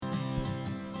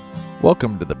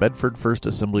Welcome to the Bedford First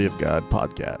Assembly of God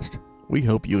podcast. We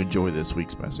hope you enjoy this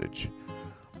week's message.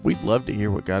 We'd love to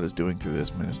hear what God is doing through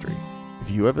this ministry.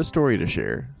 If you have a story to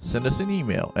share, send us an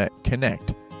email at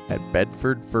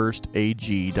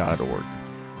connect@bedfordfirstag.org.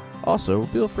 Also,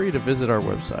 feel free to visit our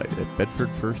website at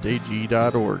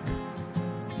bedfordfirstag.org.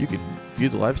 You can view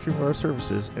the live stream of our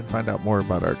services and find out more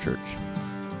about our church.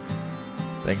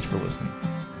 Thanks for listening.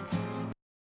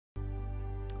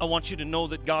 I want you to know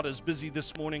that God is busy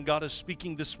this morning. God is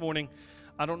speaking this morning.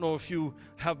 I don't know if you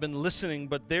have been listening,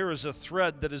 but there is a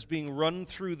thread that is being run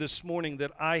through this morning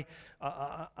that I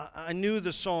knew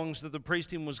the songs that the praise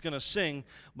team was going to sing,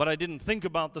 but I didn't think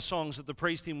about the songs that the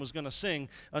praise team was going to sing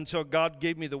until God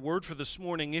gave me the word for this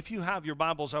morning. If you have your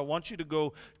Bibles, I want you to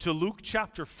go to Luke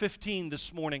chapter 15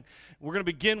 this morning. We're going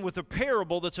to begin with a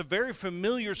parable that's a very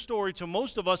familiar story to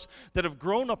most of us that have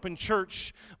grown up in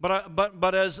church.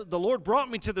 But as the Lord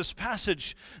brought me to this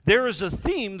passage, there is a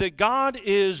theme that God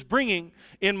is bringing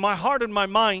in my heart and my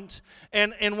mind.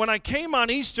 And when I came on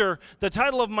Easter, the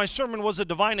title of my sermon was A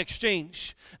Divine Exchange.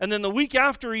 And then the week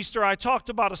after Easter, I talked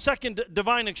about a second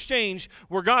divine exchange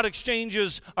where God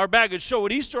exchanges our baggage. So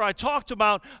at Easter, I talked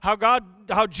about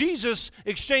how Jesus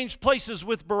exchanged places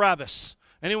with Barabbas.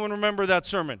 Anyone remember that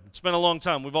sermon? It's been a long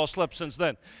time. We've all slept since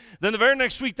then. Then the very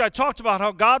next week, I talked about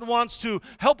how God wants to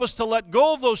help us to let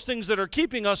go of those things that are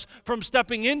keeping us from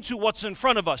stepping into what's in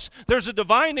front of us. There's a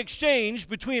divine exchange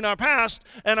between our past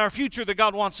and our future that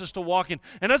God wants us to walk in.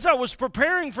 And as I was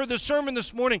preparing for this sermon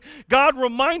this morning, God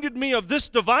reminded me of this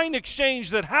divine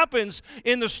exchange that happens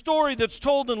in the story that's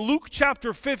told in Luke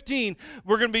chapter 15.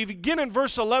 We're going to begin in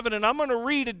verse 11, and I'm going to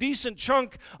read a decent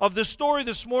chunk of this story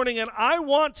this morning, and I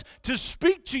want to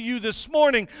speak to you this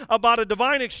morning about a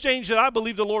divine exchange that I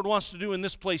believe the Lord wants to do in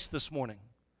this place this morning.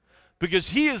 Because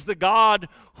He is the God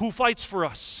who fights for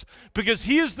us. Because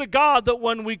He is the God that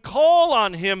when we call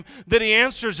on Him, that He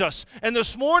answers us. And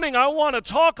this morning I want to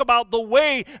talk about the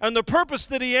way and the purpose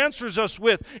that He answers us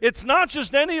with. It's not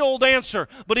just any old answer,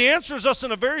 but He answers us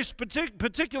in a very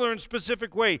particular and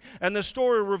specific way. And the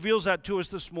story reveals that to us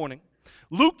this morning.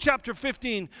 Luke chapter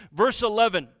 15, verse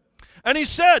 11. And he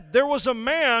said, there was a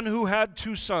man who had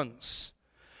 2 sons.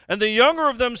 And the younger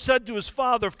of them said to his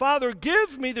father, Father,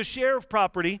 give me the share of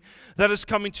property that is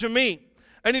coming to me.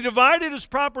 And he divided his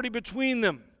property between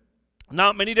them.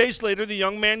 Not many days later, the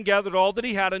young man gathered all that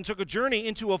he had and took a journey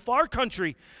into a far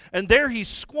country. And there he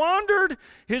squandered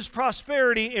his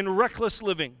prosperity in reckless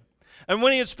living. And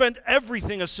when he had spent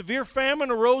everything, a severe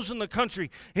famine arose in the country,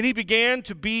 and he began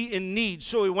to be in need.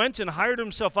 So he went and hired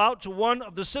himself out to one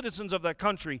of the citizens of that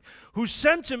country, who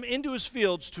sent him into his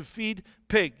fields to feed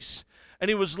pigs. And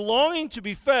he was longing to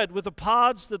be fed with the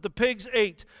pods that the pigs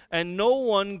ate, and no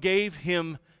one gave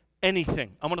him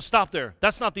anything. I'm going to stop there.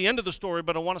 That's not the end of the story,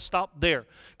 but I want to stop there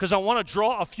because I want to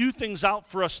draw a few things out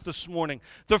for us this morning.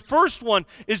 The first one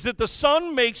is that the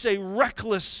son makes a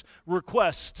reckless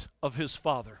request of his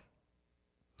father.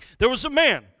 There was a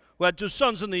man who had 2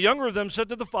 sons, and the younger of them said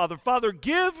to the father, Father,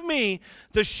 give me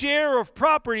the share of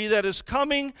property that is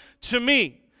coming to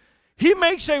me. He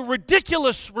makes a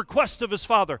ridiculous request of his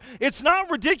father. It's not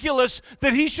ridiculous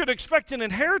that he should expect an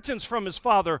inheritance from his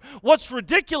father. What's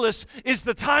ridiculous is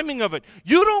the timing of it.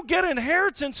 You don't get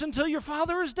inheritance until your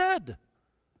father is dead.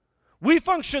 We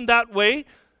function that way.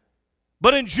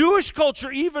 But in Jewish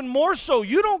culture, even more so,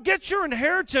 you don't get your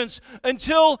inheritance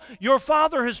until your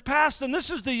father has passed, and this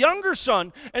is the younger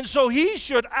son, and so he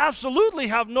should absolutely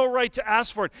have no right to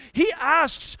ask for it. He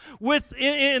asks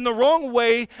in the wrong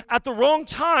way, at the wrong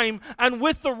time, and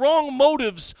with the wrong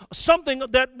motives, something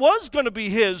that was going to be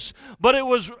his, but it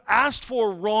was asked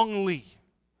for wrongly.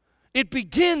 It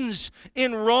begins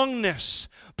in wrongness.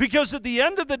 Because at the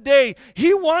end of the day,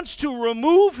 he wants to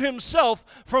remove himself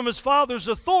from his father's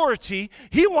authority.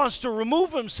 He wants to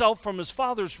remove himself from his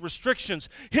father's restrictions.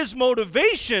 His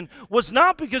motivation was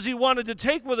not because he wanted to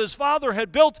take what his father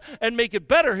had built and make it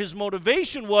better. His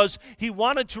motivation was he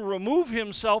wanted to remove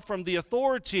himself from the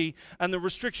authority and the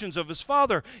restrictions of his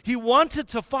father. He wanted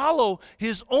to follow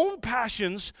his own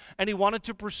passions, and he wanted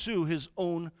to pursue his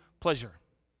own pleasure.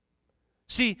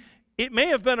 See, it may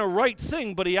have been a right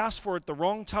thing, but he asked for it the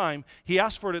wrong time, he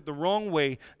asked for it the wrong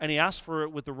way, and he asked for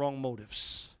it with the wrong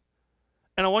motives.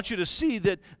 And I want you to see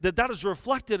that is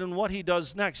reflected in what he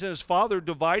does next. And his father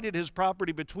divided his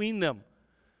property between them.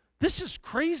 This is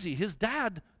crazy. His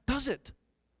dad does it.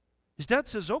 His dad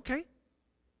says, okay,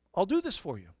 I'll do this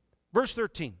for you. Verse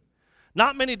 13,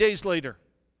 not many days later,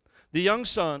 the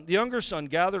younger son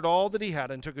gathered all that he had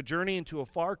and took a journey into a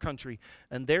far country,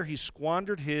 and there he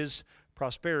squandered his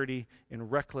prosperity in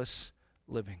reckless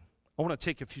living. I want to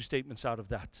take a few statements out of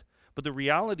that. But the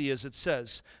reality is, it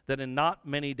says that in not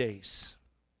many days,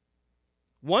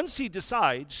 once he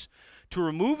decides to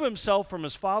remove himself from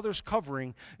his father's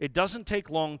covering, it doesn't take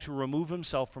long to remove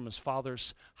himself from his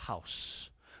father's house.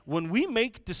 When we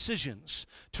make decisions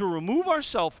to remove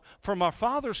ourselves from our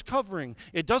father's covering,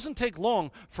 it doesn't take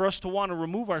long for us to want to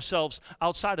remove ourselves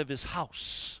outside of his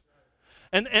house.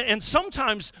 And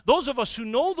sometimes, those of us who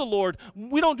know the Lord,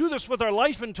 we don't do this with our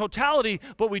life in totality,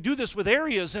 but we do this with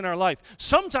areas in our life.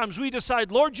 Sometimes we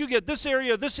decide, Lord, you get this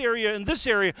area, and this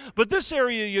area, but this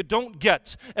area you don't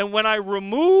get. And when I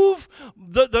remove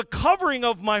the covering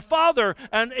of my Father,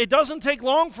 and it doesn't take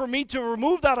long for me to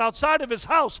remove that outside of his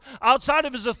house, outside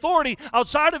of his authority,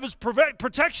 outside of his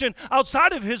protection,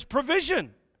 outside of his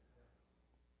provision.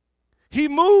 He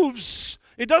moves.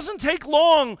 It doesn't take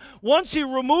long once he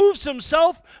removes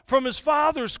himself from his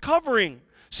father's covering.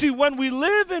 See, when we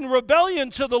live in rebellion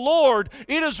to the Lord,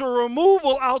 it is a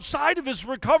removal outside of his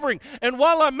recovering. And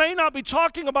while I may not be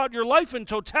talking about your life in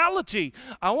totality,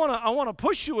 I want to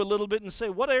push you a little bit and say,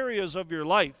 what areas of your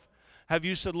life have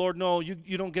you said, Lord, no,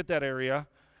 you don't get that area.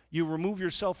 You remove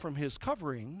yourself from his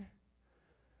covering,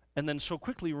 and then so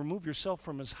quickly remove yourself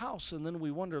from his house, and then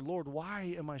we wonder, Lord,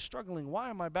 why am I struggling?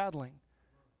 Why am I battling?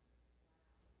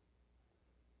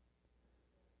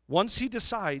 Once he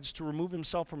decides to remove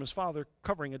himself from his father's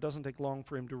covering, it doesn't take long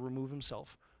for him to remove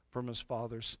himself from his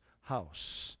father's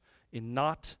house in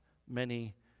not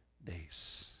many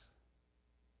days.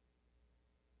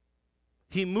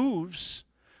 He moves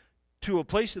to a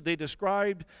place that they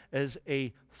described as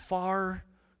a far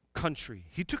country.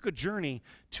 He took a journey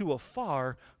to a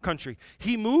far country.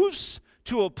 He moves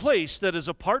to a place that is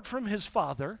apart from his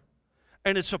father,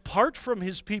 and it's apart from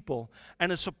his people,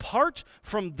 and it's apart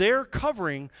from their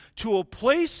covering, to a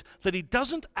place that he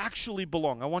doesn't actually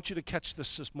belong. I want you to catch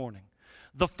this morning.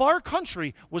 The far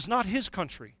country was not his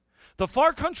country. The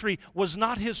far country was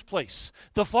not his place.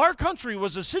 The far country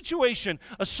was a situation,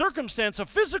 a circumstance, a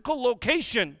physical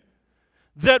location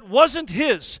that wasn't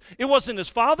his. It wasn't his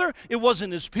father. It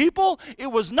wasn't his people. It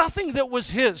was nothing that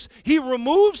was his. He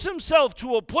removes himself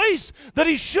to a place that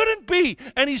he shouldn't be,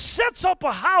 and he sets up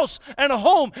a house and a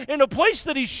home in a place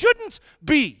that he shouldn't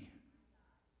be.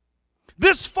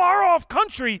 This far-off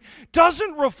country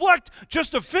doesn't reflect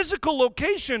just a physical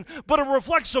location, but it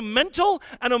reflects a mental,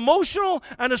 an emotional,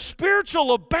 and a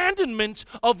spiritual abandonment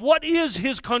of what is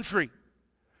his country.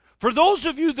 For those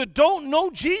of you that don't know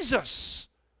Jesus,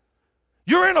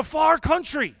 you're in a far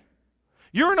country.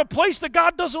 You're in a place that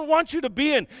God doesn't want you to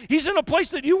be in. He's in a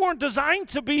place that you weren't designed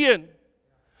to be in.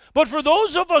 But for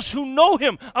those of us who know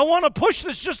him, I want to push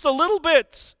this just a little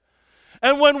bit.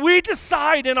 And when we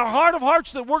decide in our heart of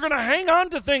hearts that we're going to hang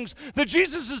on to things that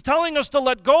Jesus is telling us to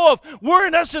let go of, we're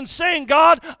in essence saying,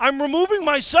 God, I'm removing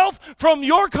myself from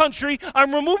your country,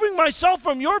 I'm removing myself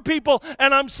from your people,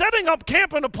 and I'm setting up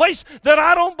camp in a place that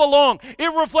I don't belong.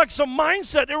 It reflects a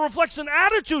mindset, it reflects an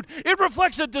attitude, it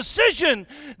reflects a decision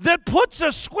that puts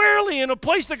us squarely in a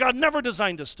place that God never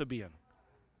designed us to be in.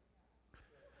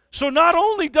 So not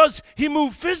only does he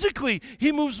move physically,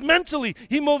 he moves mentally,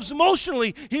 he moves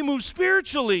emotionally, he moves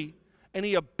spiritually, and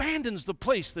he abandons the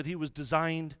place that he was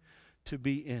designed to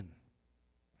be in.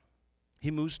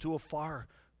 He moves to a far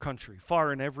country,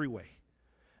 far in every way.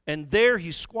 And there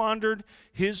he squandered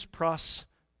his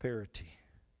prosperity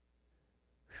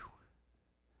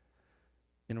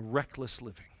in reckless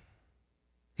living.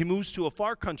 He moves to a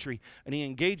far country and he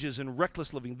engages in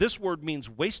reckless living. This word means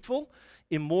wasteful,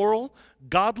 immoral,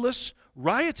 godless,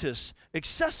 riotous,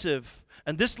 excessive,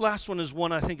 and this last one is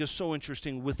one I think is so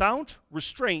interesting, without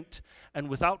restraint and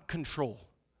without control.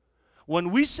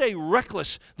 When we say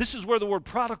reckless, this is where the word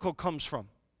prodigal comes from.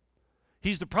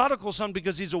 He's the prodigal son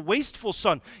because he's a wasteful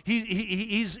son.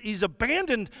 He's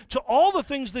abandoned to all the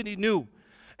things that he knew.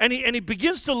 And he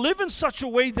begins to live in such a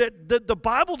way that the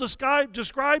Bible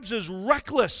describes as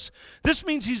reckless. This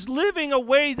means he's living a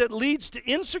way that leads to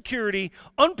insecurity,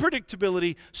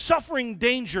 unpredictability, suffering,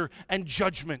 danger, and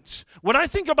judgment. When I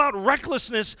think about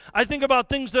recklessness, I think about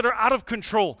things that are out of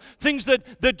control, things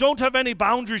that don't have any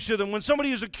boundaries to them. When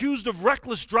somebody is accused of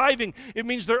reckless driving, it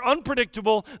means they're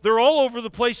unpredictable, they're all over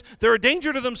the place, they're a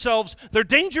danger to themselves, they're a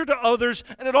danger to others,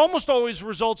 and it almost always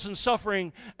results in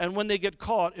suffering. And when they get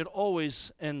caught, it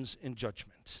always ends in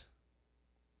judgment.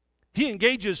 He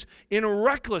engages in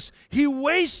reckless. He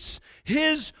wastes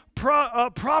his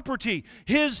property,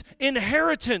 his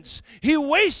inheritance. He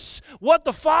wastes what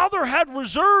the Father had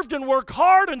reserved and worked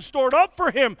hard and stored up for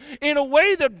him in a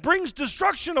way that brings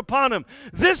destruction upon him.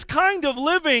 This kind of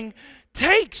living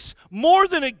takes more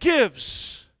than it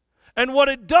gives. And what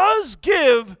it does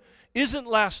give isn't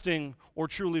lasting or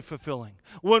truly fulfilling.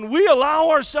 When we allow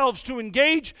ourselves to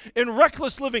engage in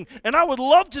reckless living, and I would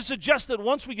love to suggest that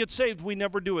once we get saved, we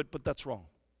never do it, but that's wrong.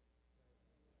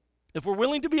 If we're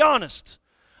willing to be honest,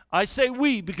 I say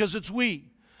we because it's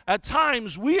we. At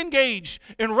times, we engage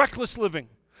in reckless living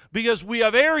because we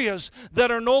have areas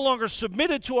that are no longer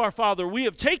submitted to our Father. We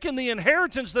have taken the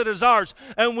inheritance that is ours,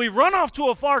 and we've run off to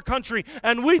a far country,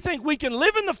 and we think we can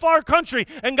live in the far country,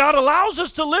 and God allows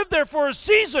us to live there for a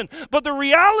season. But the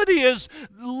reality is,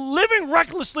 living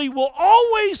recklessly will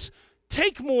always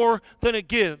take more than it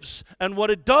gives. And what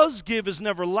it does give is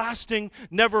never lasting,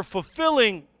 never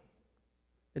fulfilling.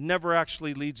 It never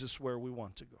actually leads us where we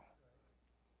want to go.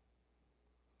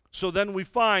 So then we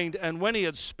find, and when he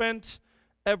had spent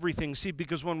everything, see,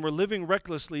 because when we're living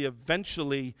recklessly,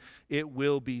 eventually it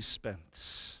will be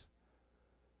spent.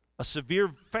 A severe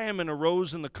famine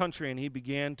arose in the country, and he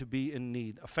began to be in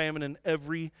need. A famine in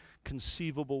every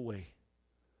conceivable way.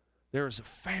 There is a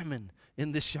famine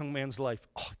in this young man's life.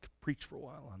 Oh, I could preach for a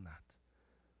while on that.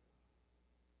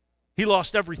 He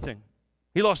lost everything.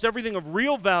 He lost everything of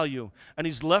real value, and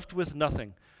he's left with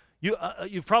nothing.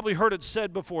 You've probably heard it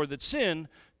said before that sin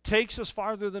takes us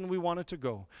farther than we want it to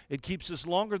go. It keeps us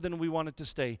longer than we want it to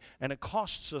stay, and it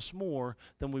costs us more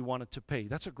than we want it to pay.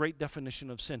 That's a great definition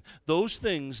of sin. Those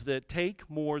things that take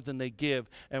more than they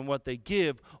give, and what they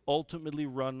give ultimately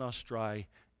run us dry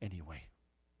anyway.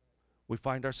 We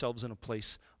find ourselves in a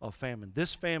place of famine.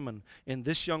 This famine in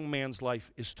this young man's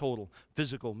life is total: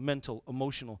 physical, mental,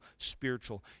 emotional,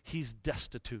 spiritual. He's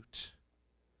destitute.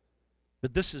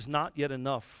 But this is not yet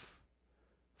enough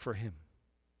for him.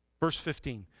 Verse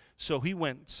 15, so he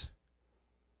went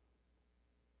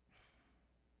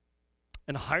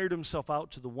and hired himself out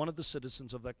to one of the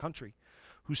citizens of that country,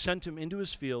 who sent him into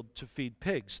his field to feed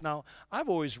pigs. Now, I've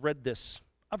always read this.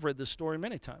 I've read this story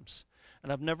many times,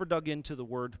 and I've never dug into the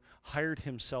word hired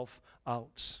himself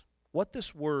out. What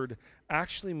this word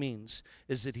actually means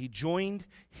is that he joined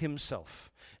himself.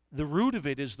 The root of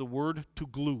it is the word to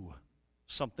glue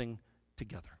something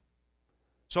together.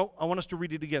 So I want us to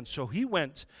read it again. So he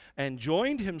went and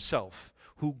joined himself,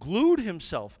 who glued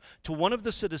himself to one of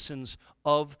the citizens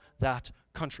of that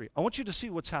country. I want you to see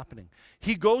what's happening.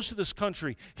 He goes to this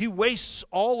country. He wastes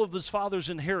all of his father's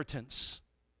inheritance.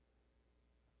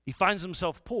 He finds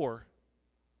himself poor.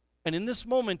 And in this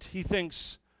moment, he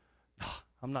thinks,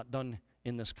 I'm not done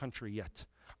in this country yet.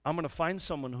 I'm going to find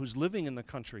someone who's living in the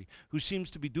country who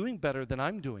seems to be doing better than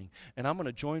I'm doing, and I'm going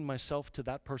to join myself to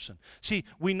that person. See,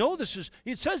 we know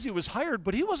it says he was hired,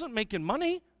 but he wasn't making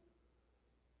money.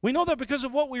 We know that because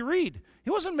of what we read. He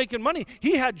wasn't making money.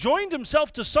 He had joined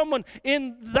himself to someone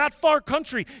in that far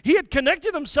country. He had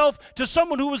connected himself to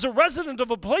someone who was a resident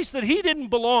of a place that he didn't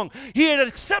belong. He had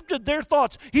accepted their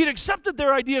thoughts. He had accepted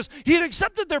their ideas. He had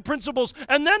accepted their principles.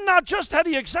 And then not just had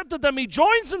he accepted them, he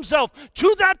joins himself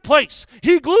to that place.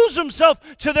 He glues himself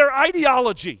to their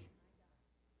ideology.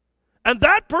 And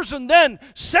that person then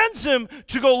sends him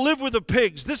to go live with the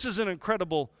pigs. This is an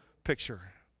incredible picture.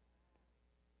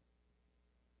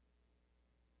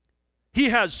 He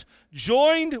has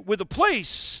joined with a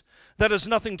place that has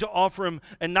nothing to offer him,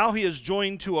 and now he is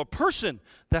joined to a person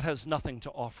that has nothing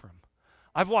to offer him.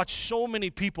 I've watched so many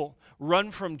people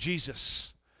run from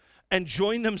Jesus and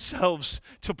join themselves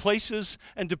to places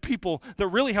and to people that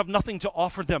really have nothing to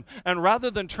offer them. And rather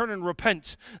than turn and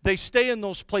repent, they stay in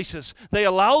those places. They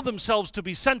allow themselves to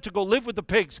be sent to go live with the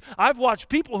pigs. I've watched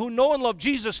people who know and love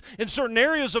Jesus in certain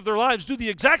areas of their lives do the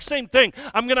exact same thing.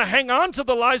 I'm going to hang on to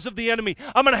the lies of the enemy.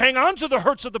 I'm going to hang on to the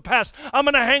hurts of the past. I'm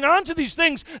going to hang on to these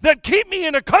things that keep me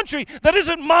in a country that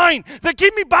isn't mine, that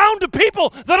keep me bound to people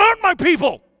that aren't my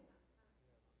people.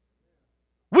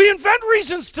 We invent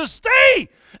reasons to stay.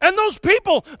 And those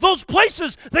people, those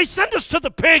places, they send us to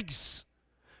the pigs.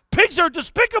 Pigs are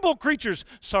despicable creatures.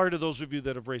 Sorry to those of you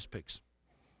that have raised pigs.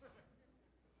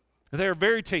 They are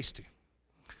very tasty.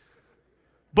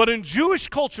 But in Jewish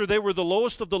culture, they were the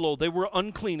lowest of the low. They were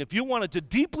unclean. If you wanted to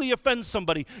deeply offend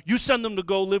somebody, you send them to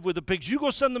go live with the pigs. You go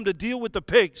send them to deal with the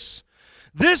pigs.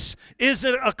 This is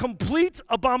a complete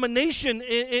abomination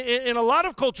in a lot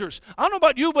of cultures. I don't know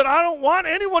about you, but I don't want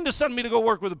anyone to send me to go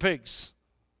work with the pigs.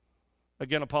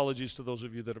 Again, apologies to those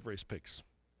of you that have raised pigs.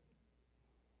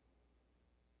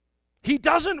 He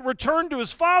doesn't return to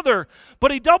his father,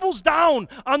 but he doubles down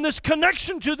on this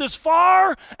connection to this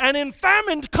far and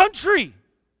infamine country.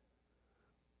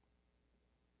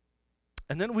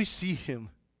 And then we see him.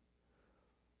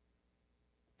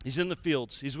 He's in the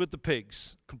fields. He's with the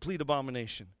pigs. Complete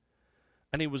abomination.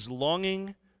 And he was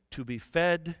longing to be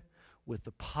fed with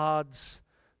the pods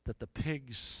that the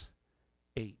pigs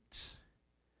ate.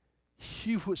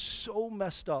 He was so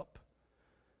messed up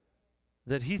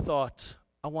that he thought,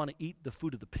 I want to eat the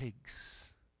food of the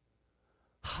pigs.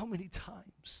 How many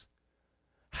times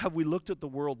have we looked at the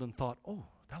world and thought, oh,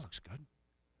 that looks good?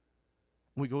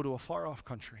 We go to a far-off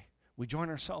country. We join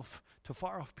ourselves to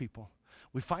far-off people.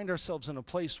 We find ourselves in a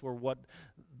place where what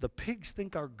the pigs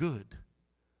think are good,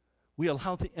 we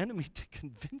allow the enemy to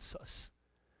convince us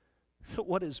that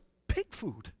what is pig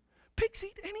food. Pigs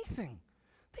eat anything.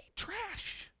 They eat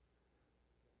trash.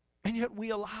 And yet we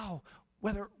allow,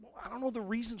 whether, I don't know the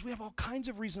reasons, we have all kinds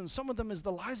of reasons. Some of them is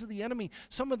the lies of the enemy.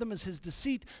 Some of them is his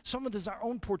deceit. Some of it is our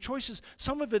own poor choices.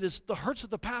 Some of it is the hurts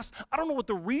of the past. I don't know what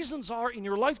the reasons are in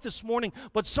your life this morning,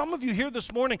 but some of you here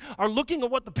this morning are looking at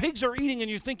what the pigs are eating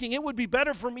and you're thinking, it would be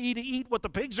better for me to eat what the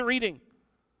pigs are eating.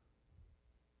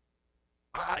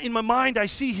 In my mind, I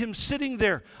see him sitting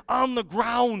there on the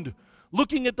ground,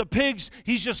 looking at the pigs.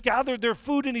 He's just gathered their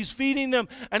food and he's feeding them,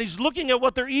 and he's looking at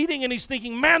what they're eating and he's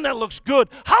thinking, man, that looks good.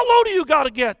 How low do you got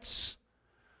to get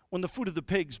when the food of the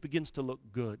pigs begins to look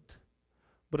good?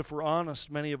 But if we're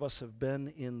honest, many of us have been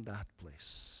in that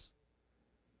place.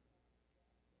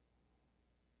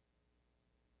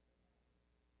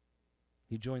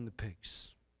 He joined the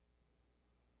pigs.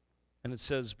 And it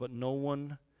says, but no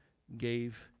one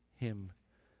gave him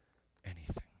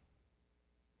anything.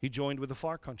 He joined with the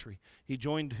far country. He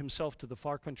joined himself to the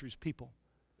far country's people.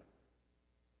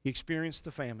 He experienced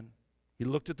the famine. He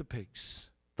looked at the pigs,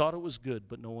 thought it was good,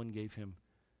 but no one gave him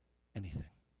anything.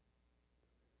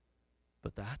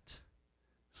 But that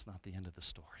is not the end of the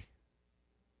story.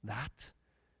 That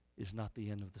is not the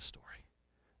end of the story.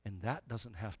 And that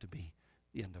doesn't have to be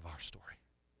the end of our story.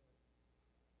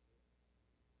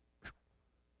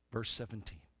 Verse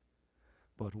 17.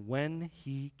 But when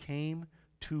he came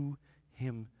to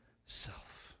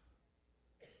himself.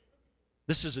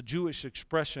 This is a Jewish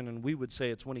expression, and we would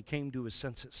say it's when he came to his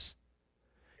senses.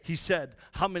 He said,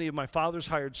 how many of my father's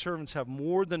hired servants have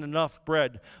more than enough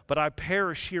bread, but I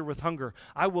perish here with hunger?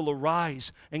 I will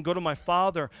arise and go to my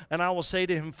father, and I will say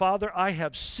to him, Father, I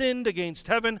have sinned against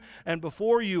heaven and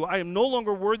before you. I am no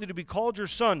longer worthy to be called your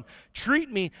son. Treat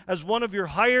me as one of your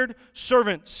hired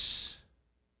servants.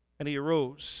 And he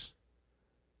arose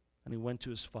and he went to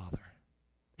his father.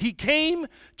 He came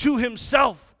to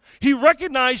himself. He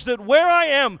recognized that where I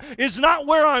am is not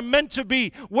where I'm meant to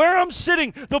be. Where I'm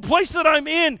sitting, the place that I'm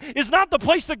in, is not the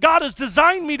place that God has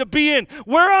designed me to be in.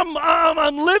 Where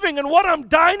I'm living and what I'm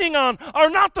dining on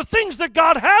are not the things that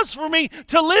God has for me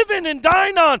to live in and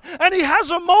dine on. And he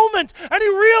has a moment and he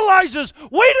realizes,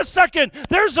 wait a second,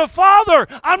 there's a father.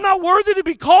 I'm not worthy to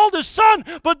be called his son,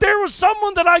 but there was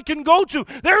someone that I can go to.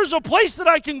 There's a place that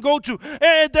I can go to.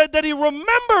 And that he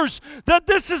remembers that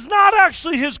this is not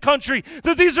actually his country,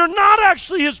 that these are not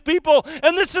actually his people,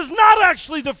 and this is not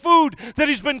actually the food that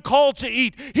he's been called to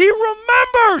eat. He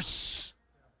remembers.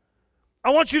 I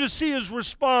want you to see his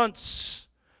response.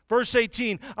 Verse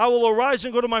 18, I will arise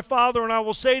and go to my father, and I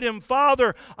will say to him,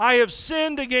 Father, I have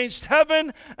sinned against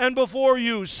heaven and before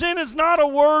you. Sin is not a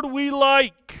word we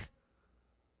like.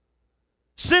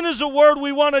 Sin is a word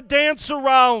we want to dance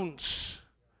around.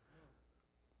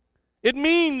 It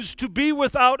means to be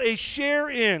without a share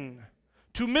in,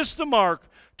 to miss the mark,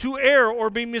 to err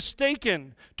or be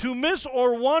mistaken, to miss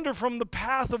or wander from the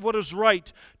path of what is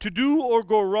right, to do or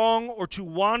go wrong, or to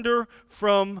wander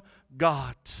from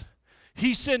God.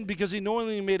 He sinned because he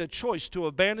knowingly made a choice to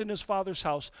abandon his father's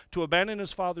house, to abandon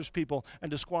his father's people,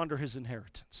 and to squander his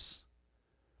inheritance.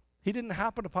 He didn't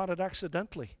happen upon it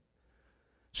accidentally.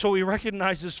 So he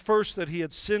recognizes first that he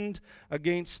had sinned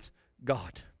against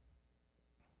God.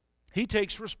 He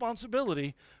takes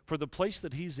responsibility for the place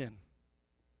that he's in.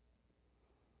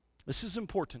 This is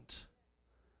important.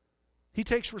 He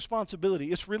takes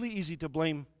responsibility. It's really easy to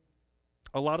blame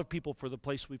a lot of people for the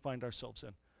place we find ourselves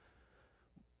in.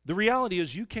 The reality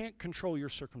is you can't control your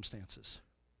circumstances.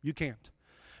 You can't.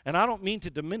 And I don't mean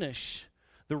to diminish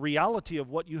the reality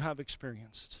of what you have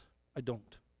experienced. I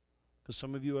don't. Because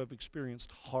some of you have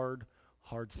experienced hard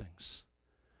things.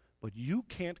 But you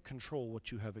can't control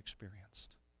what you have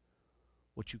experienced.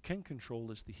 What you can control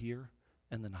is the here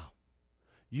and the now.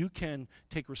 You can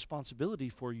take responsibility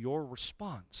for your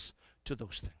response to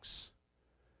those things.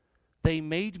 They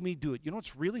made me do it. You know,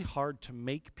 it's really hard to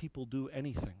make people do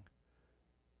anything.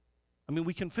 I mean,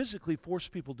 we can physically force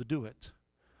people to do it.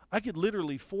 I could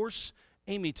literally force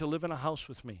Amy to live in a house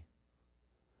with me,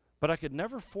 but I could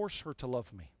never force her to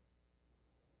love me.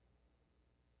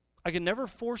 I could never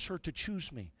force her to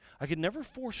choose me. I could never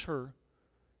force her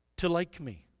to like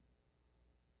me.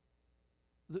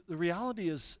 The reality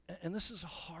is, and this is a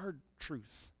hard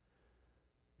truth,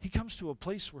 he comes to a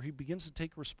place where he begins to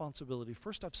take responsibility.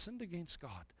 First, I've sinned against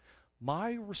God.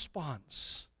 My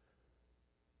response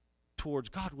towards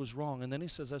God was wrong. And then he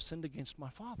says, I've sinned against my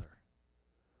Father.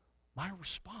 My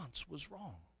response was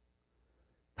wrong.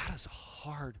 That is a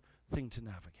hard thing to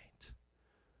navigate.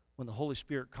 When the Holy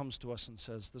Spirit comes to us and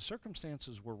says, the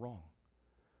circumstances were wrong,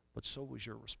 but so was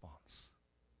your response.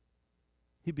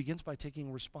 He begins by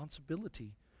taking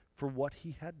responsibility for what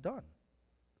he had done.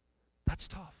 That's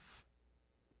tough.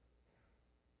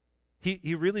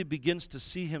 He really begins to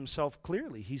see himself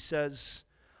clearly. He says,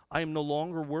 I am no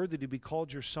longer worthy to be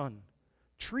called your son.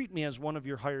 Treat me as one of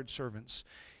your hired servants.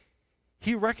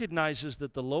 He recognizes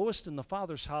that the lowest in the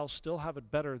Father's house still have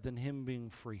it better than him being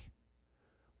free.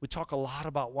 We talk a lot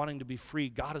about wanting to be free.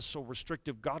 God is so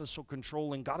restrictive. God is so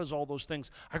controlling. God is all those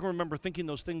things. I can remember thinking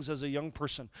those things as a young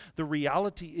person. The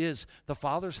reality is the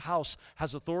Father's house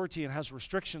has authority and has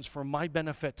restrictions for my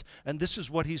benefit. And this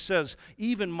is what he says.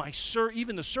 Even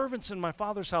the servants in my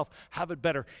Father's house have it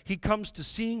better. He comes to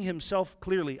seeing himself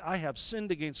clearly. I have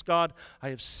sinned against God. I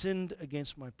have sinned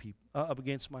against my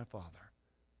against my Father.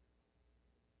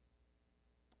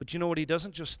 But you know what? He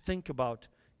doesn't just think about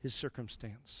his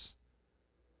circumstance.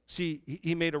 See,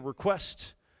 he made a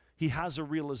request. He has a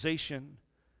realization.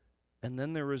 And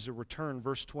then there is a return,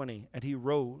 verse 20. And he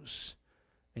rose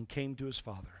and came to his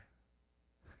father.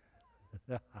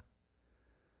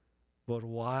 But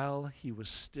while he was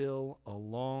still a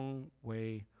long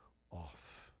way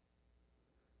off,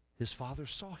 his father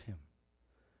saw him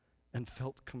and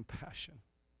felt compassion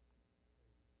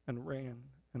and ran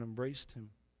and embraced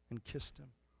him and kissed him.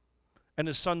 And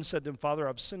his son said to him, Father,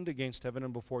 I've sinned against heaven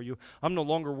and before you. I'm no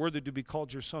longer worthy to be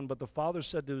called your son. But the father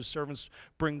said to his servants,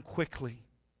 bring quickly.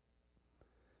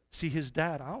 See, his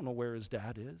dad, I don't know where his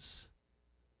dad is.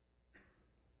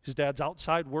 His dad's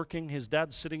outside working. His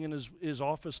dad's sitting in his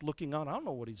office looking on. I don't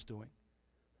know what he's doing.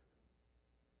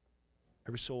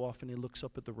 Every so often he looks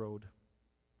up at the road.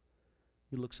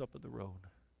 He looks up at the road.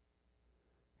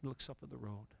 He looks up at the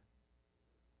road.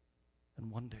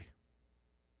 And one day,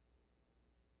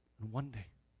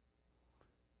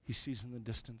 he sees in the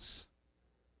distance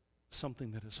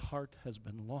something that his heart has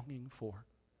been longing for.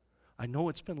 I know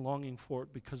it's been longing for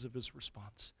it because of his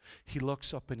response. He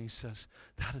looks up and he says,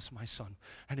 that is my son.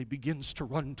 And he begins to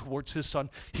run towards his son.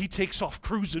 He takes off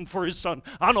cruising for his son.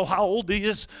 I don't know how old he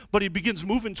is, but he begins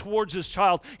moving towards his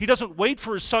child. He doesn't wait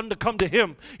for his son to come to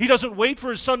him. He doesn't wait for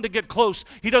his son to get close.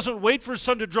 He doesn't wait for his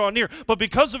son to draw near. But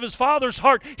because of his father's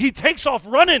heart, he takes off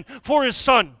running for his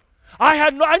son.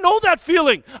 I know that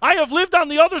feeling. I have lived on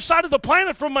the other side of the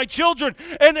planet from my children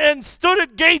and stood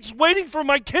at gates waiting for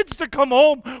my kids to come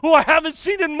home who I haven't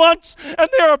seen in months, and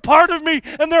they're a part of me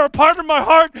and they're a part of my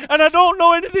heart, and I don't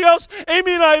know anything else.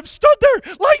 Amy and I have stood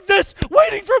there like this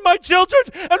waiting for my children,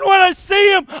 and when I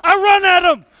see them, I run at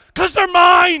them because they're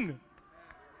mine.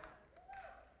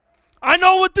 I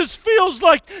know what this feels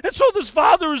like. And so this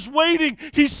father is waiting.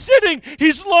 He's sitting.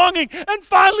 He's longing. And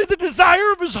finally the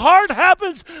desire of his heart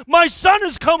happens. My son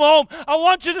has come home. I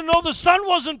want you to know the son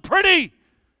wasn't pretty.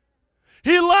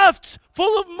 He left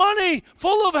full of money,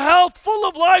 full of health, full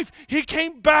of life. He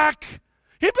came back.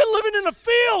 He'd been living in a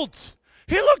field.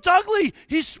 He looked ugly.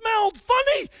 He smelled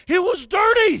funny. He was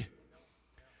dirty.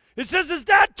 It says his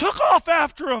dad took off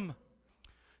after him.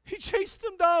 He chased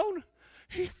him down.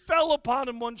 He fell upon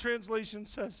him, one translation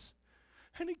says,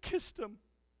 and he kissed him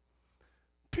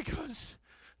because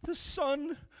the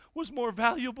son was more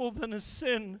valuable than his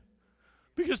sin,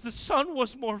 because the son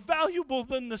was more valuable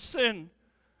than the sin.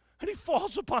 And he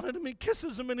falls upon him, and he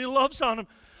kisses him, and he loves on him.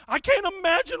 I can't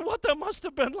imagine what that must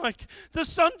have been like. The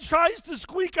son tries to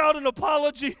squeak out an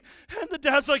apology, and the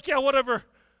dad's like, yeah, whatever.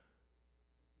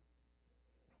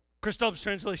 Chris Stubbs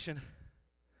translation.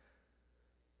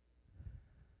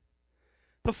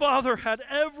 The father had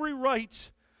every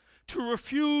right to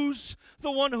refuse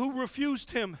the one who refused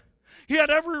him. He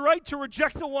had every right to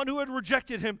reject the one who had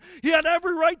rejected him. He had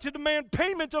every right to demand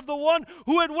payment of the one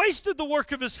who had wasted the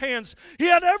work of his hands. He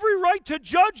had every right to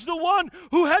judge the one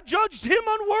who had judged him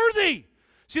unworthy.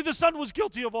 See, the son was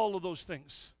guilty of all of those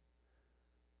things.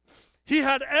 He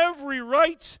had every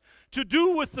right to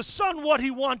do with the son what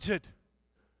he wanted.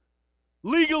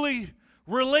 Legally,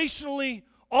 relationally,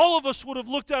 all of us would have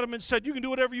looked at him and said, you can do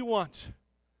whatever you want.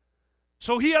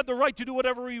 So he had the right to do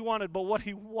whatever he wanted, but what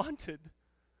he wanted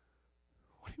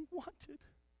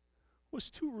was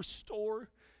to restore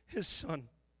his son.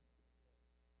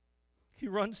 He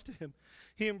runs to him,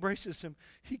 he embraces him,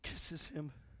 he kisses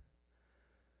him,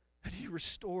 and he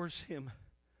restores him.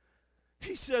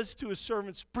 He says to his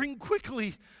servants, bring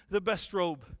quickly the best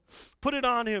robe, put it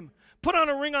on him, put on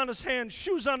a ring on his hand,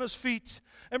 shoes on his feet,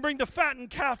 and bring the fattened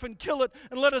calf and kill it,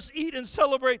 and let us eat and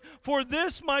celebrate. For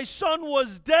this my son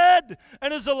was dead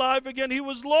and is alive again. He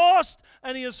was lost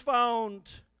and he is found.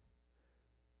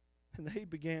 And they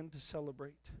began to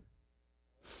celebrate.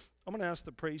 I'm going to ask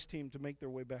the praise team to make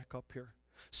their way back up here.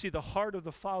 See, the heart of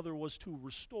the Father was to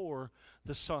restore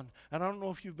the Son. And I don't know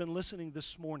if you've been listening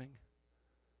this morning.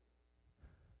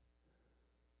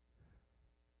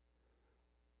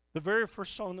 The very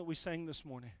first song that we sang this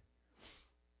morning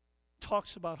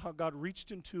talks about how God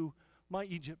reached into my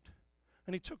Egypt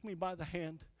and He took me by the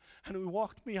hand and He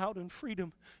walked me out in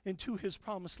freedom into His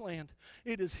promised land.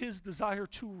 It is His desire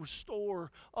to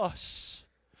restore us.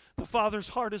 The Father's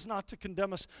heart is not to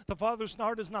condemn us. The Father's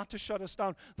heart is not to shut us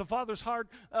down. The Father's heart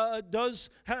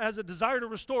has a desire to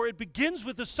restore. It begins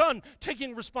with the Son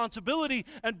taking responsibility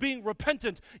and being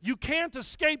repentant. You can't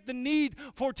escape the need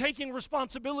for taking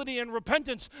responsibility and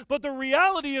repentance. But the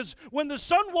reality is, when the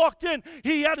Son walked in,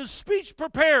 He had His speech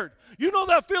prepared. You know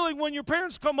that feeling when your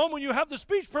parents come home and you have the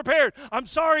speech prepared. I'm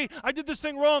sorry, I did this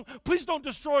thing wrong. Please don't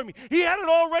destroy me. He had it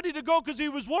all ready to go because He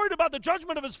was worried about the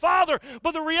judgment of His Father.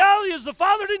 But the reality is, the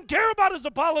Father didn't care about His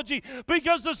apology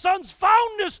because the Son's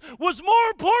foundness was more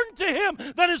important to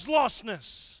Him than His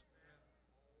lostness.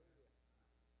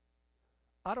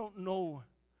 I don't know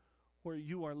where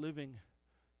you are living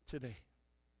today.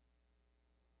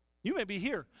 You may be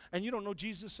here and you don't know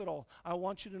Jesus at all. I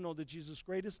want you to know that Jesus'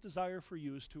 greatest desire for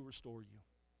you is to restore you.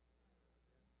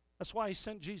 That's why He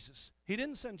sent Jesus. He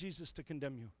didn't send Jesus to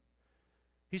condemn you.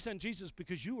 He sent Jesus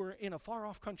because you were in a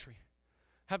far-off country,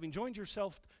 having joined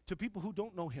yourself to people who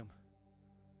don't know Him.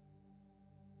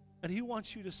 And He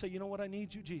wants you to say, you know what, I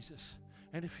need you, Jesus.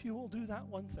 And if you will do that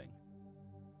one thing,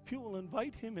 if you will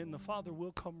invite Him in, the Father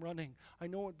will come running. I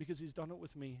know it because He's done it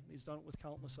with me. He's done it with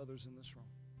countless others in this room.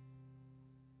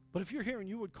 But if you're here and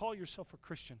you would call yourself a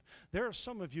Christian, there are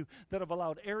some of you that have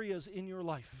allowed areas in your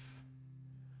life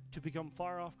to become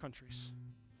far-off countries,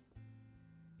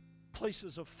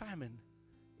 places of famine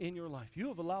in your life. You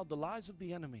have allowed the lies of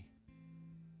the enemy.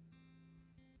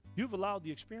 You've allowed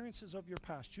the experiences of your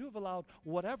past. You have allowed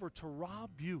whatever to rob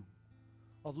you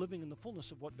of living in the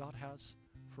fullness of what God has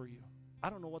for you. I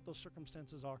don't know what those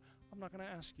circumstances are. I'm not going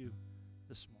to ask you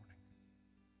this morning.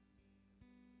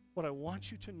 What I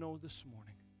want you to know this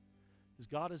morning is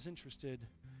God is interested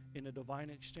in a divine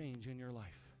exchange in your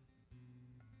life.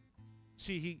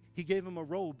 See, he gave him a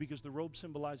robe because the robe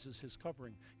symbolizes his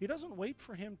covering. He doesn't wait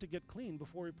for him to get clean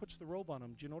before he puts the robe on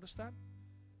him. Do you notice that?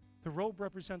 The robe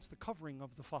represents the covering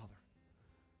of the Father.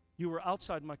 You were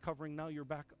outside my covering, now you're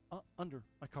back under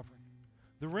my covering.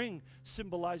 The ring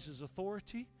symbolizes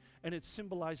authority, and it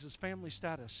symbolizes family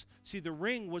status. See, the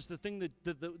ring was the thing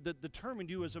that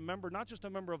determined you as a member, not just a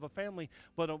member of a family,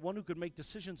 but one who could make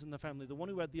decisions in the family, the one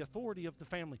who had the authority of the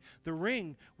family. The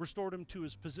ring restored him to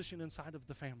his position inside of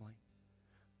the family.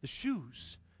 The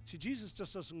shoes. See, Jesus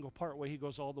just doesn't go part way, he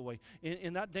goes all the way.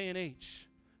 In that day and age,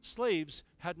 slaves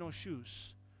had no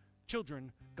shoes.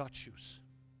 Children got shoes.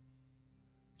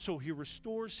 So he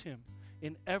restores him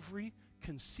in every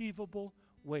conceivable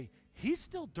way. He's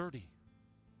still dirty.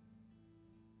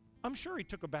 I'm sure he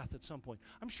took a bath at some point.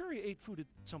 I'm sure he ate food at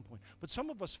some point. But some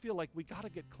of us feel like we got to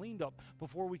get cleaned up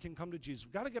before we can come to Jesus.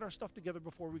 We've got to get our stuff together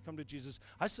before we come to Jesus.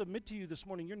 I submit to you this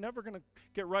morning, you're never going to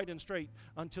get right and straight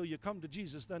until you come to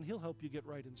Jesus. Then he'll help you get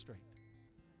right and straight.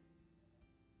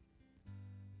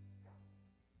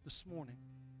 This morning,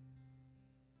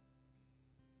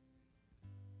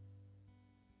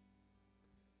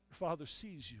 your Father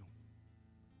sees you.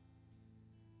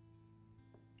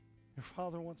 Your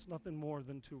Father wants nothing more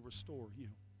than to restore you.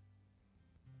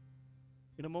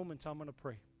 In a moment, I'm going to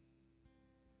pray.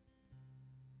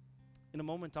 In a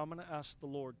moment, I'm going to ask the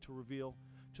Lord to reveal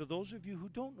to those of you who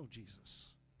don't know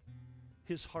Jesus,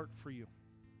 His heart for you.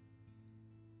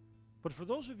 But for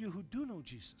those of you who do know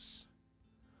Jesus,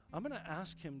 I'm going to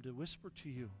ask Him to whisper to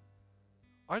you,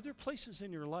 are there places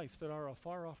in your life that are a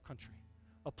far-off country,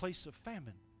 a place of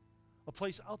famine, a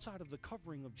place outside of the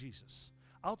covering of Jesus,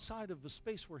 outside of the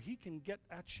space where He can get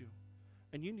at you,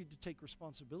 and you need to take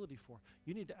responsibility for,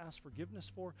 you need to ask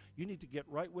forgiveness for, you need to get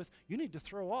right with, you need to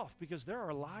throw off, because there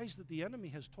are lies that the enemy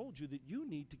has told you that you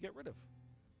need to get rid of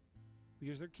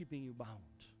because they're keeping you bound.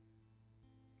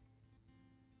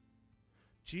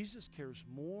 Jesus cares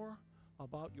more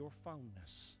about your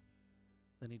foundness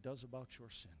than He does about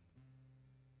your sin.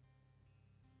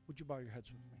 Would you bow your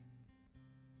heads with me?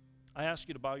 I ask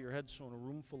you to bow your heads so in a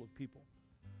room full of people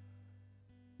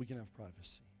we can have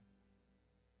privacy.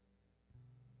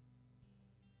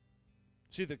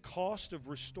 See, the cost of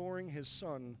restoring His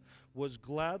Son was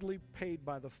gladly paid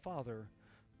by the Father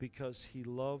because He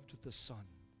loved the Son.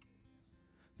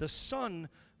 The Son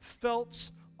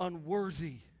felt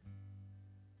unworthy,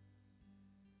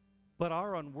 but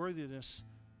our unworthiness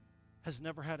has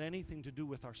never had anything to do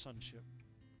with our sonship.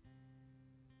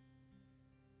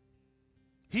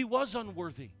 He was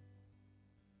unworthy.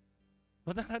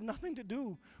 But that had nothing to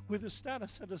do with his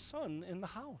status as a son in the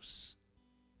house.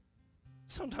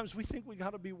 Sometimes we think we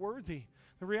got to be worthy.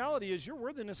 The reality is your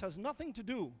worthiness has nothing to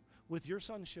do with your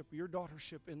sonship, your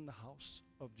daughtership in the house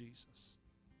of Jesus.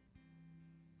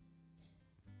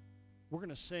 We're going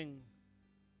to sing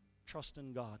Trust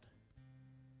in God.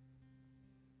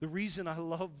 The reason I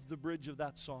love the bridge of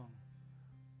that song,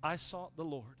 I sought the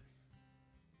Lord,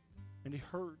 and He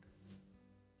heard,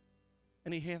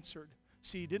 and He answered.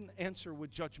 See, He didn't answer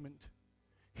with judgment.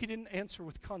 He didn't answer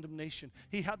with condemnation.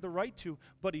 He had the right to,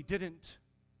 but He didn't.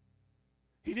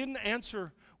 He didn't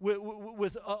answer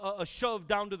with a shove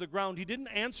down to the ground. He didn't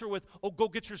answer with, oh, go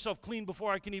get yourself clean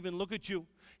before I can even look at you.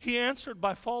 He answered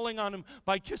by falling on him,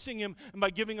 by kissing him, and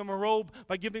by giving him a robe,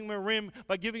 by giving him a rim,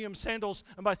 by giving him sandals,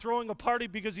 and by throwing a party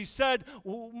because he said,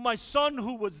 my son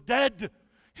who was dead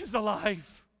is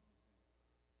alive.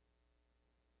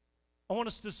 I want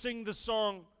us to sing this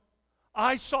song,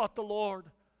 I sought the Lord.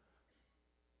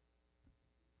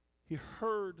 He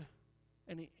heard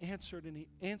and He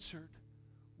answered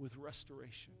with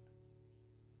restoration.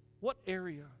 What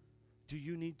area do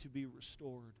you need to be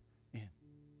restored in?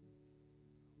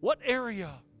 What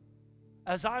area,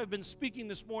 as I've been speaking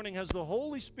this morning, has the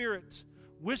Holy Spirit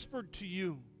whispered to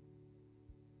you,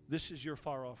 this is your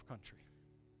far-off country?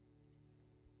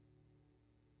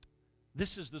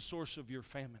 This is the source of your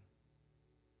famine.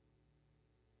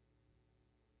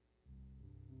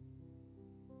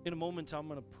 In a moment, I'm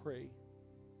going to pray.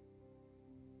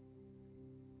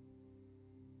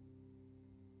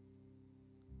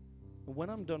 When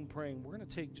I'm done praying, we're going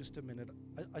to take just a minute.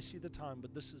 I see the time,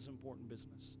 but this is important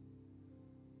business.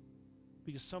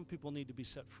 Because some people need to be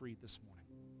set free this morning.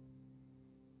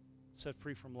 Set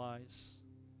free from lies.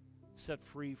 Set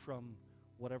free from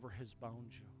whatever has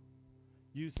bound you.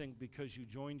 You think because you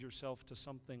joined yourself to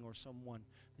something or someone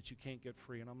that you can't get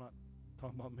free. And I'm not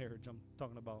talking about marriage. I'm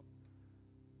talking about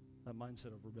that mindset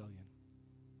of rebellion.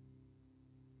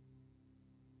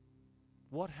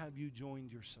 What have you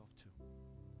joined yourself to?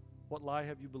 What lie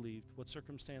have you believed? What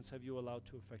circumstance have you allowed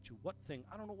to affect you? What thing?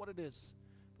 I don't know what it is,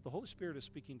 but the Holy Spirit is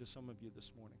speaking to some of you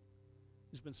this morning.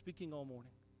 He's been speaking all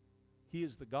morning. He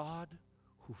is the God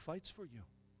who fights for you.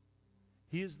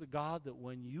 He is the God that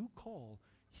when you call,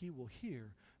 He will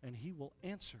hear and He will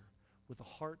answer with a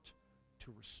heart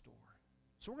to restore.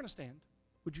 So we're going to stand.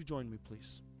 Would you join me,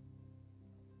 please?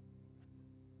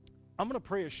 I'm going to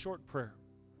pray a short prayer.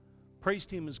 Praise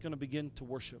team is going to begin to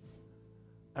worship.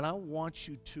 And I want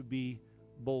you to be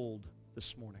bold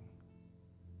this morning.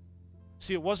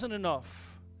 See, it wasn't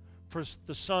enough for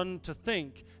the son to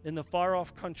think in the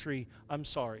far-off country, I'm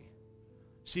sorry.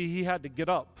 See, he had to get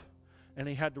up and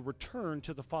he had to return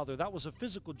to the Father. That was a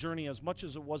physical journey as much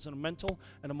as it was a mental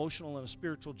and emotional and a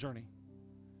spiritual journey.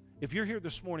 If you're here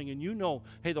this morning and you know,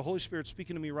 hey, the Holy Spirit's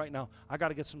speaking to me right now, I got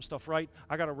to get some stuff right,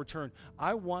 I got to return.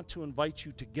 I want to invite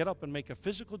you to get up and make a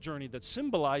physical journey that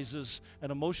symbolizes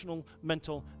an emotional,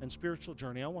 mental, and spiritual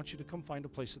journey. I want you to come find a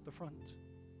place at the front.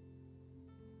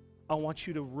 I want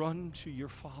you to run to your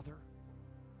Father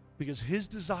because His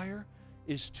desire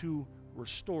is to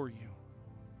restore you.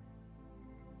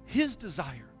 His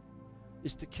desire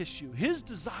is to kiss you. His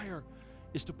desire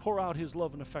is to pour out His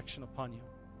love and affection upon you.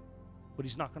 But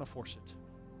He's not going to force it.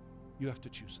 You have to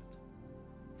choose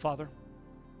it. Father,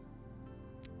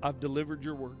 I've delivered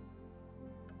your word.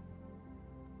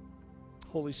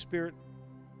 Holy Spirit,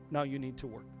 now you need to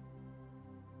work.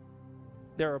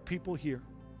 There are people here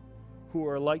who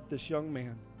are like this young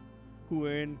man, who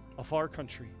are in a far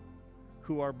country,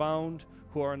 who are bound,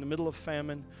 who are in the middle of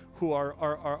famine, who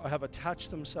have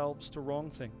attached themselves to wrong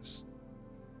things.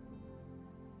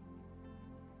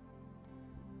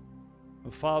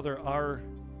 And Father, our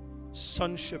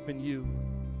sonship in you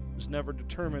was never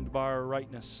determined by our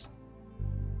rightness,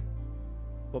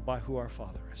 but by who our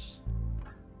Father is.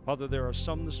 Father, there are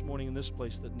some this morning in this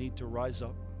place that need to rise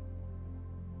up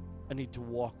and need to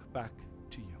walk back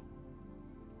to you.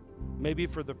 Maybe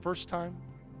for the first time,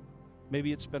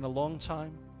 maybe it's been a long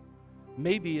time,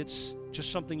 maybe it's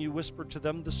just something you whispered to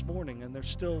them this morning and they're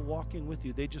still walking with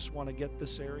you. They just want to get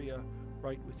this area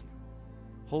right with you.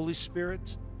 Holy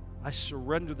Spirit, I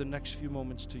surrender the next few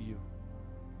moments to you.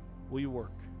 Will you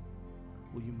work?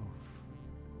 Will you move?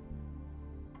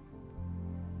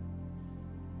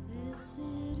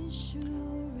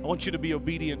 I want you to be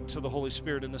obedient to the Holy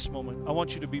Spirit in this moment. I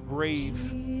want you to be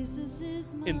brave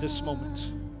in this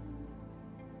moment.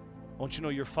 I want you to know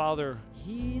your Father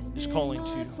is calling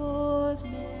to you.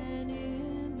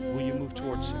 Will you move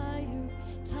towards Him?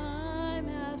 Time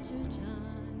after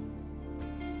time,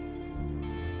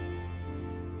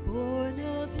 born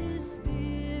of His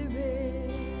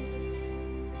Spirit,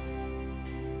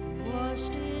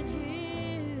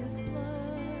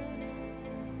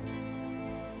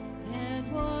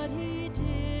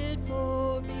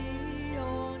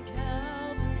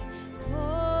 is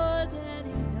more than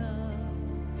enough.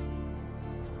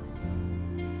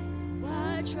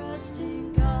 I trust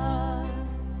in God,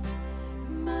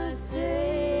 my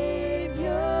Savior,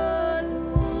 the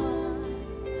one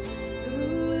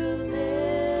who will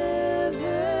never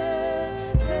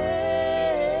fail.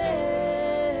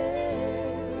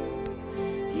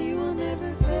 He will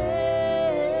never fail.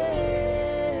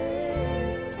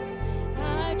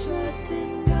 I trust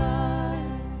in God,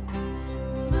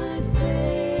 my Savior,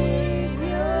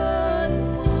 the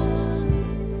one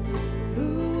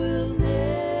who will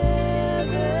never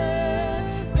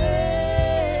fail.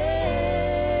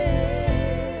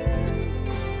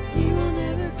 He will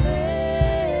never fail.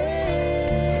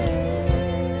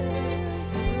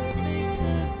 Perfect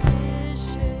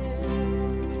submission,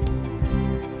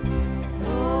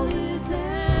 all is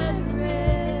at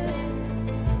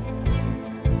rest.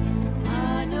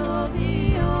 I know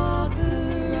the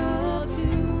author of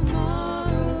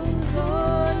tomorrow is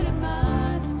ordering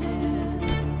my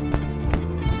steps.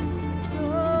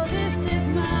 So this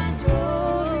is my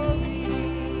story.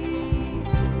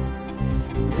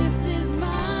 This is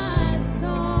my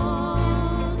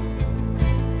song.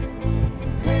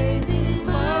 Praising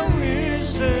my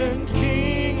risen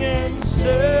King and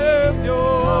Savior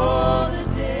all the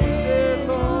day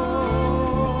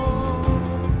long.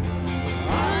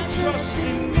 I trust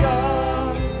in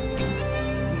God,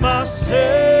 my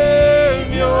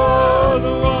Savior,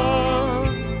 the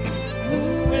one who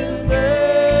will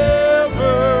never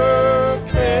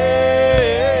fail.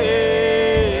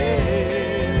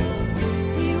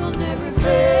 He will never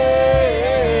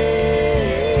fail.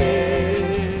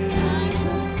 I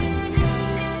trust in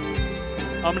God.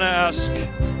 I'm going to ask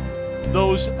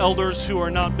those elders who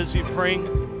are not busy praying,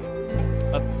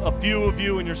 a few of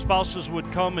you and your spouses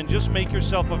would come and just make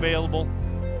yourself available.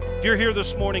 If you're here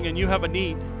this morning and you have a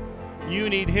need, you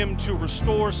need Him to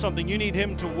restore something, you need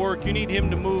Him to work, you need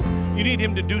Him to move, you need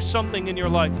Him to do something in your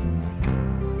life.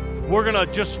 We're going to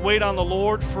just wait on the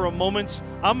Lord for a moment.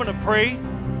 I'm going to pray,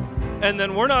 and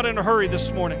then we're not in a hurry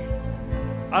this morning.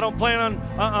 I don't plan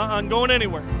on going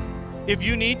anywhere. If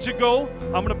you need to go,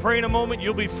 I'm going to pray in a moment.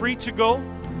 You'll be free to go.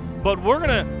 But we're going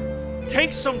to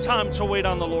take some time to wait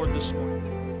on the Lord this morning.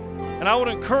 And I would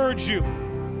encourage you,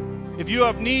 if you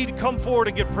have need, come forward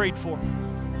and get prayed for.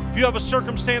 If you have a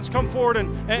circumstance, come forward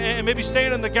and maybe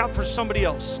stand in the gap for somebody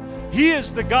else. He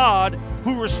is the God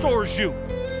who restores you.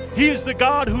 He is the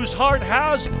God whose heart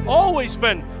has always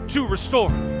been to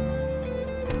restore.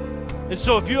 And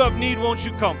so if you have need, won't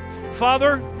you come?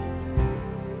 Father,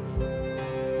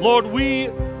 Lord, we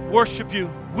worship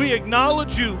you. We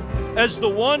acknowledge you as the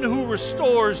one who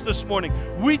restores this morning.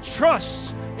 We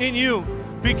trust in you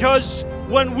because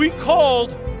when we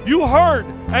called, you heard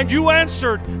and you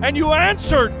answered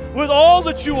with all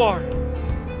that you are.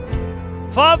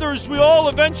 Father, as we all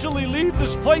eventually leave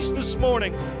this place this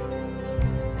morning,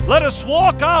 let us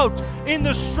walk out in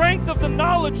the strength of the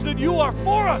knowledge that you are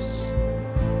for us,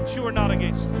 that you are not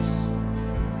against us.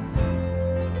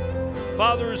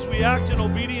 Father, as we act in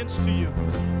obedience to you,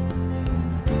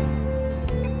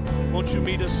 won't you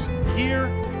meet us here,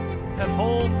 at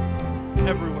home,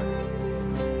 everywhere.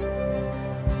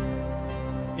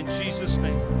 In Jesus'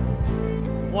 name.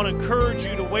 I want to encourage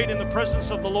you to wait in the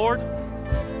presence of the Lord.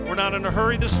 We're not in a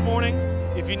hurry this morning.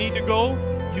 If you need to go,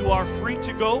 you are free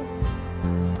to go.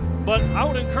 But I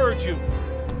would encourage you,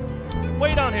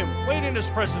 wait on Him. Wait in His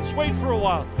presence. Wait for a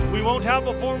while. We won't have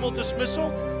a formal dismissal,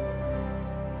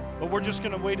 but we're just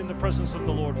going to wait in the presence of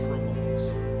the Lord for a moment.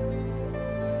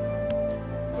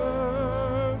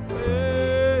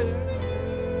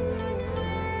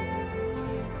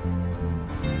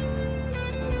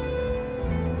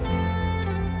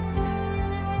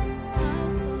 I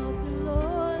sought the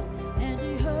Lord, and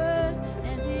He heard,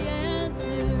 and He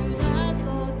answered. I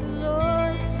sought the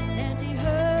Lord, and He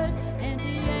heard, and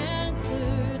He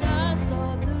answered. I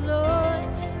sought the Lord,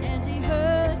 and He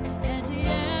heard, and He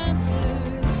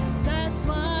answered. That's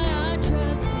why I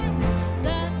trust Him.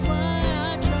 That's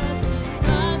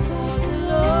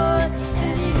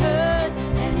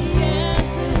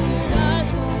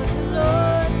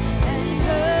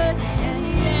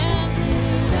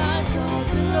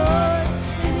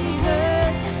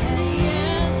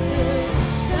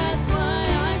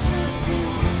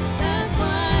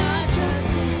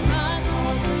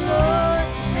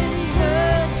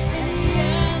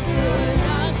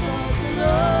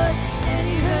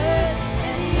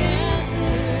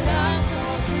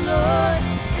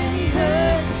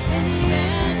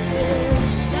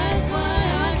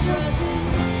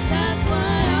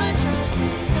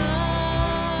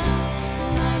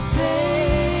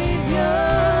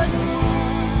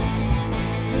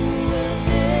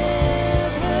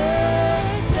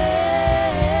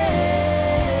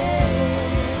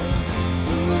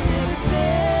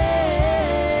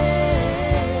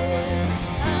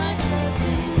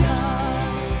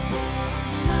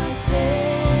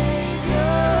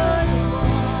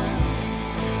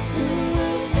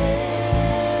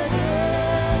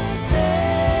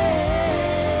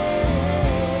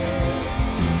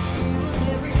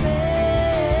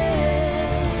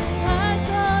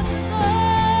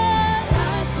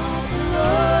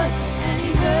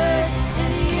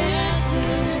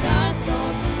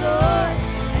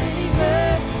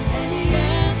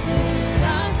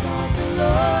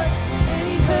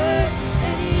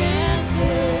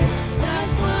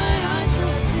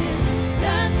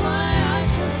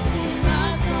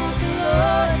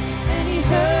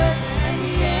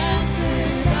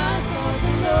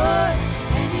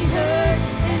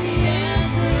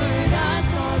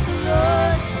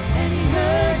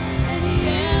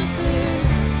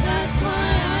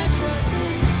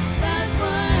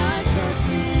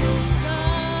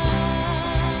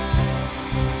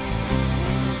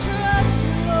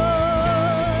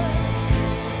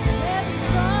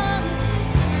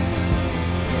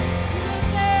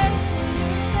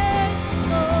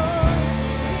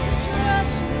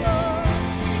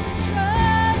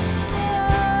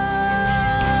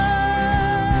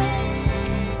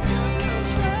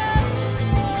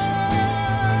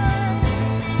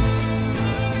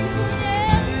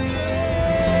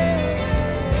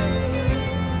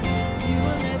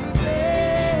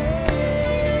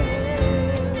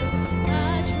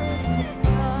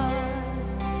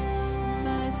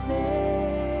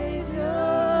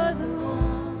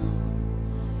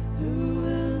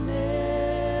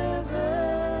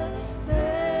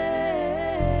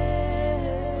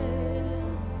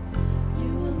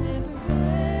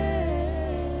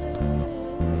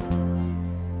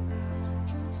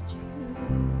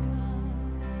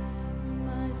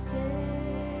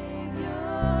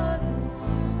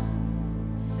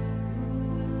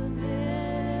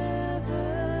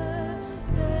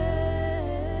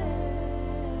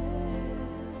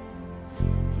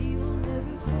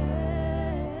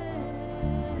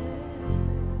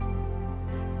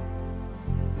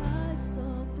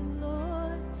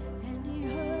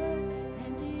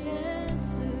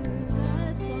answered.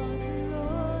 I sought the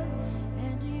Lord,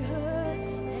 and He heard,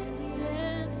 and He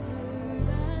answered.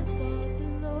 I sought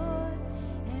the Lord,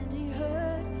 and He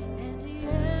heard, and He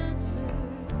answered.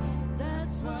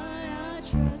 That's why I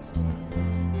trust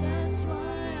Him. That's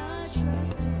why I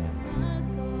trust Him. I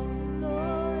sought the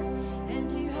Lord,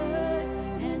 and He heard,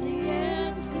 and He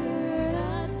answered.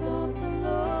 I sought the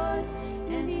Lord,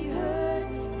 and He heard,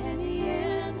 and He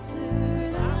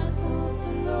answered. I sought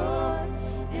the Lord,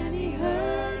 and He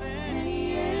heard, and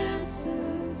He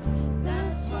answered.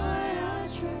 That's why I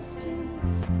trust Him.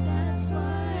 That's why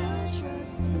I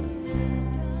trust Him.